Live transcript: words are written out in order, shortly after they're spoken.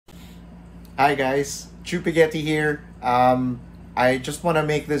Hi guys, Chupaghetti here. I just want to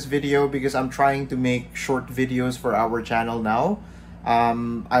make this video because I'm trying to make short videos for our channel now.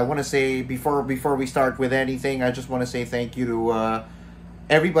 I want to say before we start with anything, I just want to say thank you to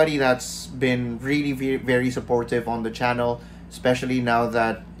everybody that's been really very supportive on the channel, especially now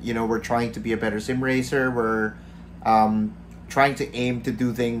that we're trying to be a better sim racer. We're trying to aim to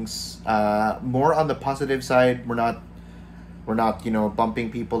do things more on the positive side. We're not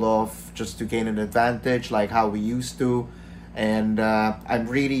bumping people off just to gain an advantage like how we used to. And I'm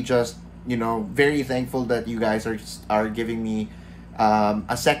really just very thankful that you guys are giving me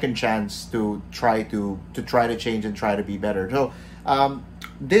a second chance to try to change and try to be better. So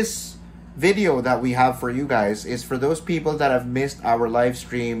this video that we have for you guys is for those people that have missed our live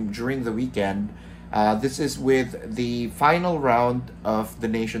stream during the weekend. This is with the final round of the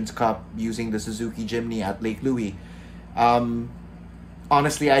Nations Cup using the Suzuki Jimny at Lake Louie.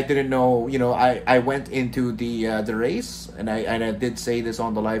 Honestly, I didn't know. I went into the race, and I did say this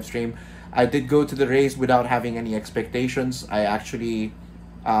on the live stream. I did go to the race without having any expectations. I actually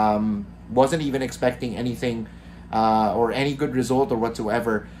wasn't even expecting anything or any good result or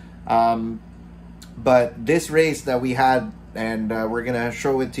whatsoever. But this race that we had, and we're gonna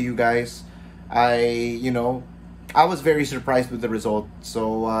show it to you guys. I was very surprised with the result.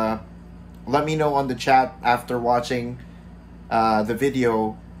 So let me know on the chat after watching the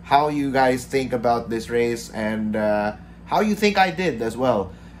video how you guys think about this race, and how you think I did as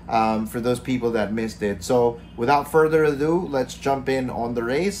well, for those people that missed it. So without further ado, let's jump in on the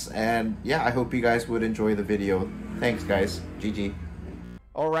race, and yeah, I hope you guys would enjoy the video. Thanks guys. GG.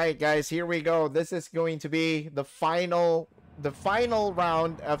 Alright guys, here we go. This is going to be the final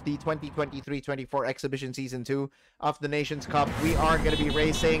round of the 2023-24 Exhibition Season 2 of the Nations Cup. We are going to be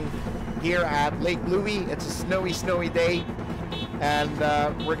racing here at Lake Louie. It's a snowy day, and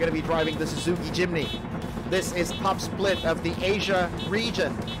we're going to be driving the Suzuki Jimny. This is top split of the Asia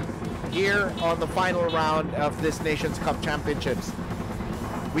region here on the final round of this Nations Cup Championships.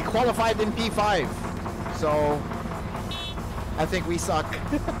 We qualified in P5, so I think we suck.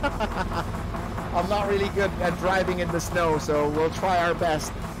 I'm not really good at driving in the snow, so we'll try our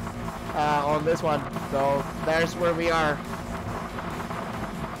best on this one. So there's where we are.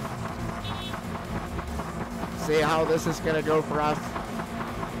 See how this is gonna go for us.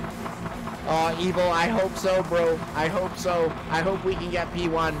 Oh, Evil, I hope so, bro. I hope so. I hope we can get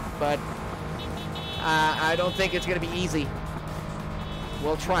P1, but I don't think it's gonna be easy.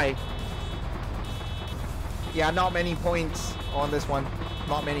 We'll try. Yeah, not many points on this one.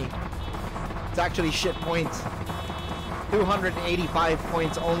 Not many. It's actually shit points. 285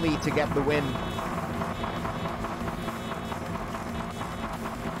 points only to get the win.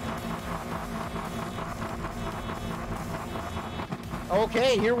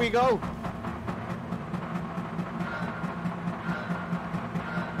 Okay, here we go.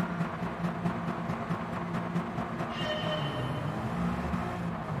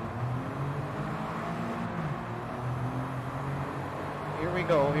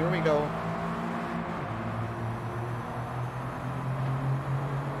 Here we go.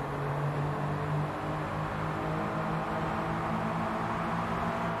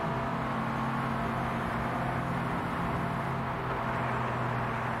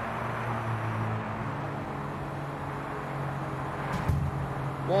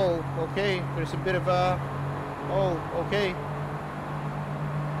 Whoa, okay, there's a bit of a... Oh, okay.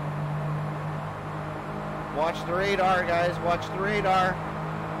 Watch the radar, guys, watch the radar.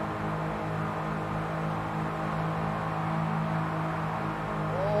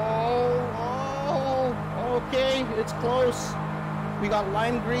 Oh, okay, it's close. We got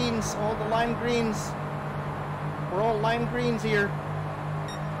lime greens, all the lime greens. We're all lime greens here.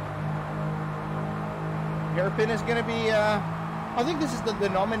 Hairpin is gonna be, I think this is the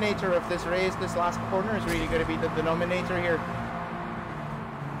denominator of this race. This last corner is really going to be the denominator here.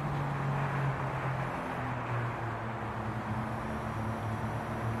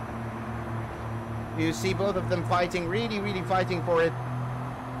 You see both of them fighting, really fighting for it.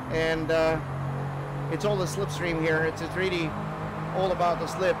 And it's all the slipstream here. It's really all about the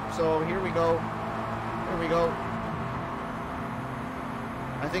slip. So here we go. Here we go.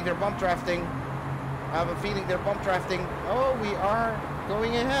 I think they're bump drafting. I have a feeling they're bump drafting. Oh, we are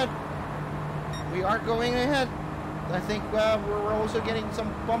going ahead. We are going ahead. I think we're also getting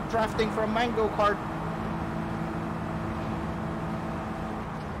some bump drafting from Mango Kart.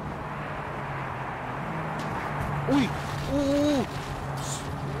 Ooh.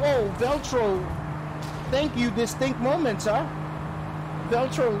 Whoa, Veltro. Thank you, Distinct Moments, huh?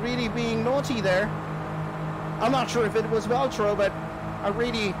 Veltro really being naughty there. I'm not sure if it was Veltro, but I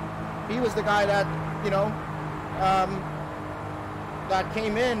really He was the guy that, you know, that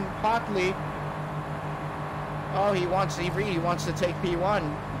came in hotly. Oh, he really wants to take P1,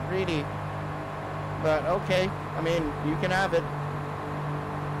 really. But okay, I mean, you can have it.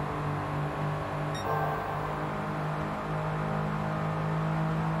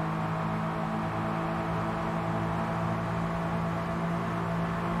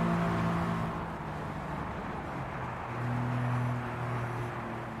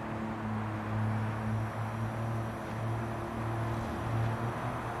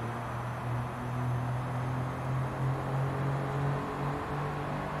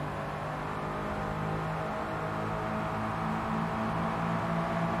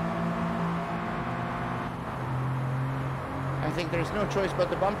 I think there's no choice but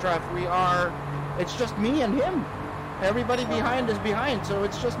the bump draft. It's just me and him. Everybody behind is behind, so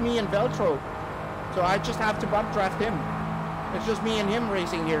it's just me and Veltro. So I just have to bump draft him. It's just me and him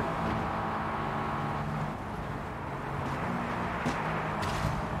racing here.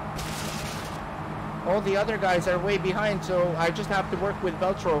 All the other guys are way behind, so I just have to work with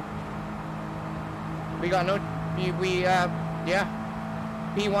Veltro. We got no, yeah,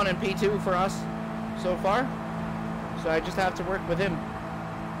 P1 and P2 for us so far. So I just have to work with him.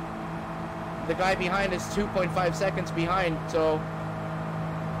 The guy behind is 2.5 seconds behind, so...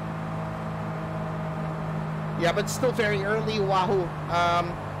 Yeah, but still very early, Wahoo.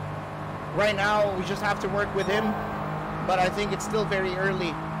 Right now, we just have to work with him, but I think it's still very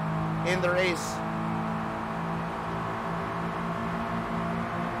early in the race.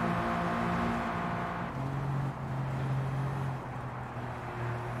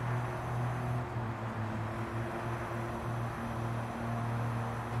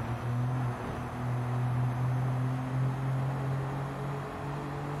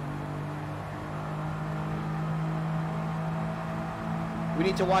 We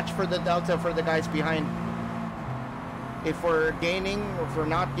need to watch for the delta for the guys behind. If we're gaining, or if we're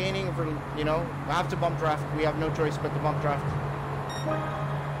not gaining, if we're, you know, we have to bump draft. We have no choice but to bump draft.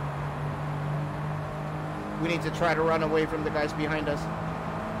 We need to try to run away from the guys behind us.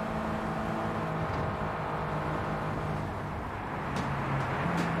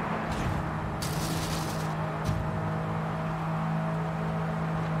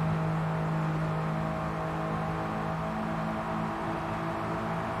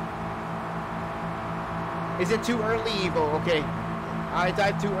 Is it too early, Evo? Okay. I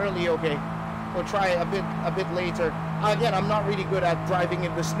died too early, okay. We'll try a bit later. Again, I'm not really good at driving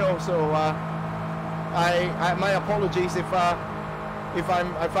in the snow, so my apologies if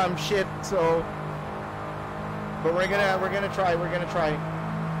I'm shit, so but we're gonna try.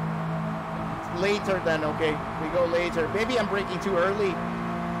 Later then, okay. We go later. Maybe I'm braking too early.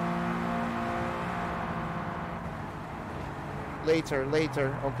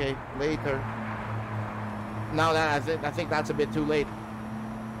 Later, okay, later. Now that I think that's a bit too late.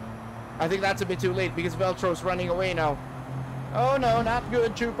 I think that's a bit too late because Veltro's running away now. Oh no, not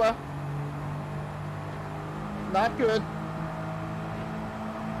good, Chupa. Not good.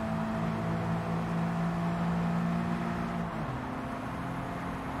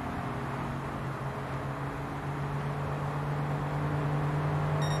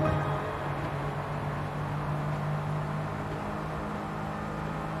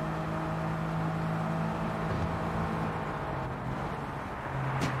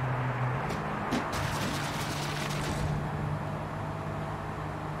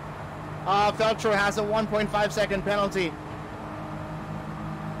 Veltro has a 1.5 second penalty.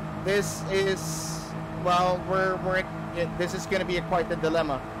 This is, well, this is going to be quite the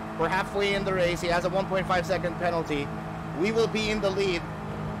dilemma. We're halfway in the race. He has a 1.5 second penalty. We will be in the lead,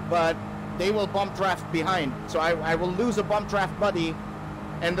 but they will bump draft behind. So I will lose a bump draft buddy,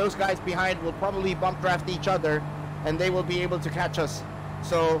 and those guys behind will probably bump draft each other, and they will be able to catch us.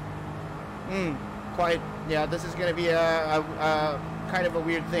 So, yeah, this is going to be a kind of a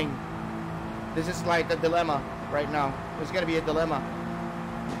weird thing. This is like a dilemma right now. It's going to be a dilemma.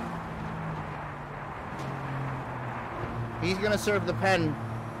 He's going to serve the pen.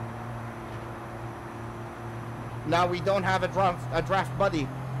 Now we don't have a draft buddy.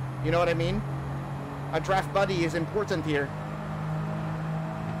 You know what I mean? A draft buddy is important here.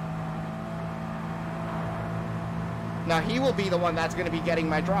 Now he will be the one that's going to be getting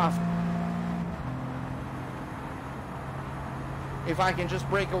my draft. If I can just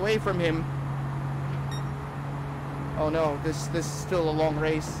break away from him. Oh no, this is still a long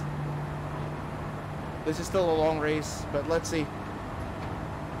race. This is still a long race, but let's see.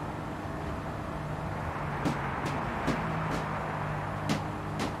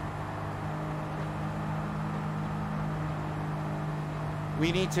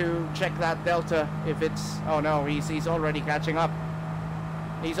 We need to check that delta if it's... Oh no, he's already catching up.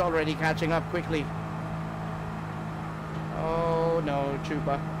 He's already catching up quickly. Oh no,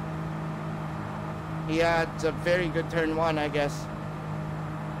 Chupa. He had a very good turn one, I guess.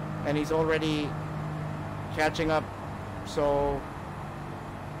 And he's already catching up. So,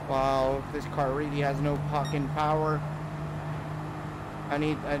 wow, this car really has no fucking power. I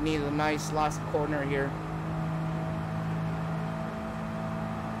need a nice last corner here.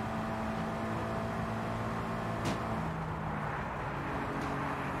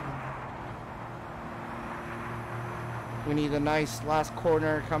 We need a nice last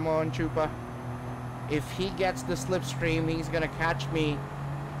corner. Come on, Chupa. If he gets the slipstream, he's gonna catch me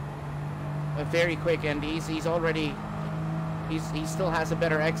very quick, and he's already he still has a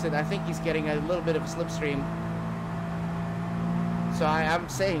better exit. I think he's getting a little bit of a slipstream. So I'm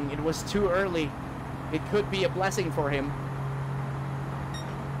saying it was too early. It could be a blessing for him.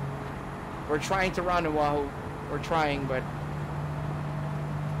 We're trying to run a while. We're trying, but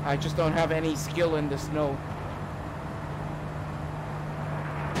I just don't have any skill in the snow.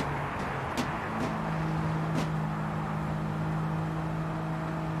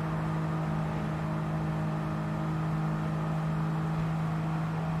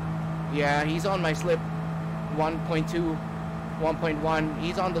 Yeah, he's on my slip. 1.2, 1.1.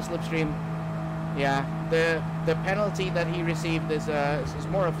 He's on the slipstream. Yeah, the penalty that he received is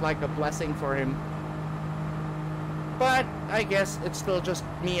more of like a blessing for him. But I guess it's still just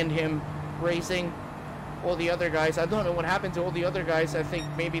me and him racing. All the other guys, I don't know what happened to all the other guys. I think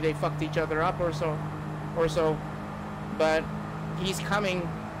maybe they fucked each other up or so. But he's coming,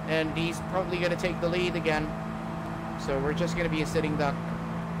 and he's probably gonna take the lead again. So we're just gonna be a sitting duck.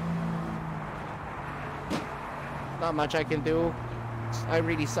 Not much I can do. I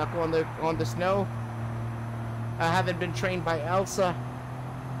really suck on the snow. I haven't been trained by Elsa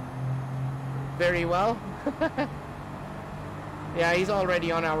very well. Yeah, he's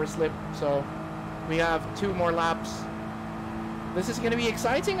already on our slip, so we have 2 more laps. This is gonna be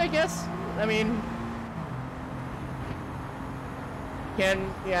exciting, I guess. I mean,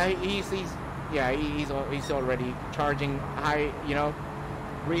 he's already charging high, you know,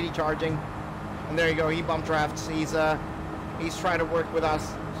 really charging. And there you go, he bump drafts. He's trying to work with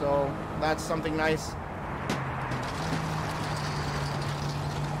us, so that's something nice.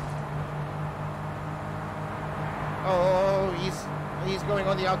 Oh, he's going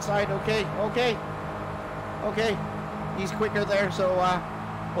on the outside. Okay. He's quicker there, so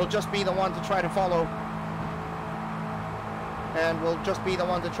we'll just be the one to try to follow. And we'll just be the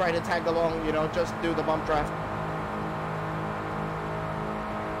one to try to tag along, you know, just do the bump draft.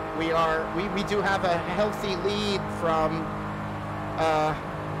 We do have a healthy lead from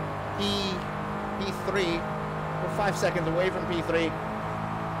P3. We're 5 seconds away from P3.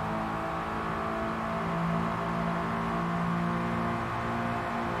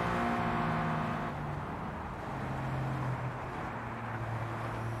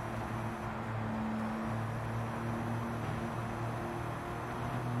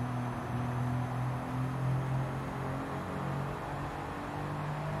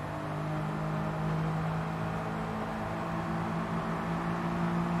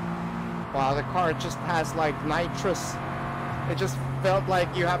 Wow, the car just has like nitrous. It just felt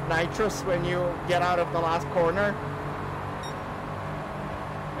like you have nitrous when you get out of the last corner.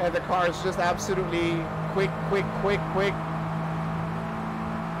 And the car is just absolutely quick.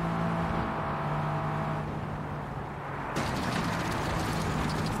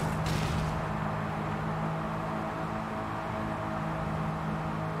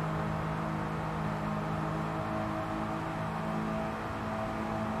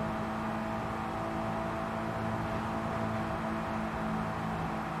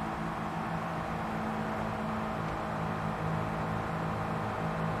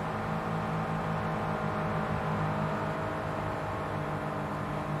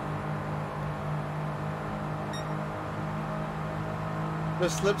 The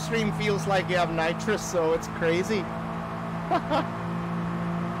slipstream feels like you have nitrous, so it's crazy.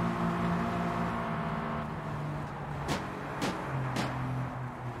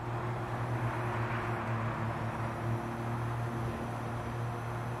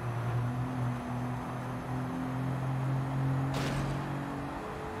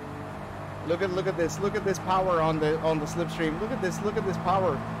 Look at this power on the slipstream. Look at this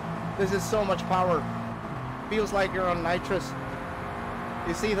power. This is so much power. Feels like you're on nitrous.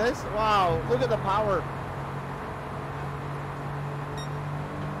 You see this? Wow, look at the power.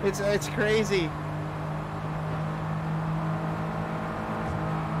 It's crazy.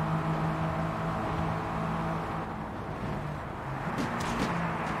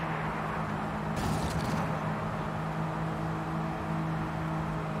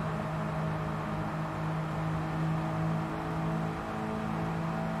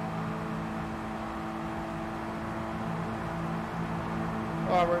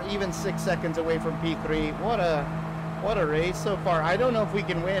 Oh, we're even 6 seconds away from P3. What a race so far. I don't know if we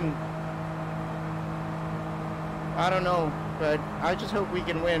can win. I don't know, but I just hope we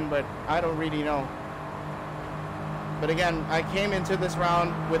can win, but I don't really know. But again, I came into this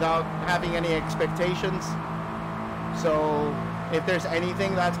round without having any expectations. So if there's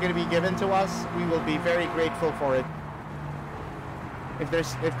anything that's going to be given to us, we will be very grateful for it. If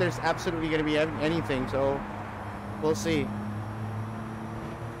there's absolutely going to be anything, so we'll see.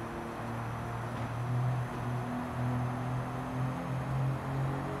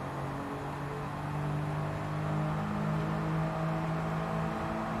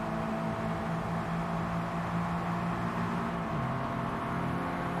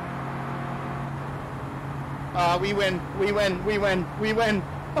 We win, we win, we win, we win.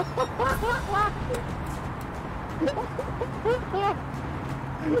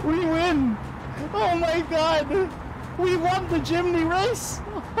 We win. Oh my God. We won the Jimny race.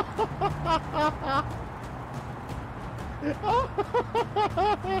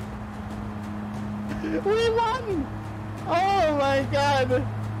 We won. Oh my God.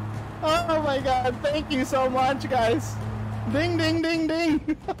 Oh my God. Thank you so much, guys. Ding, ding, ding,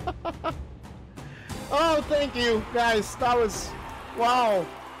 ding. Oh, thank you, guys. That was, wow.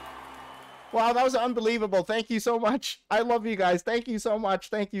 Wow, that was unbelievable. Thank you so much. I love you guys. Thank you so much.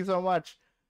 Thank you so much.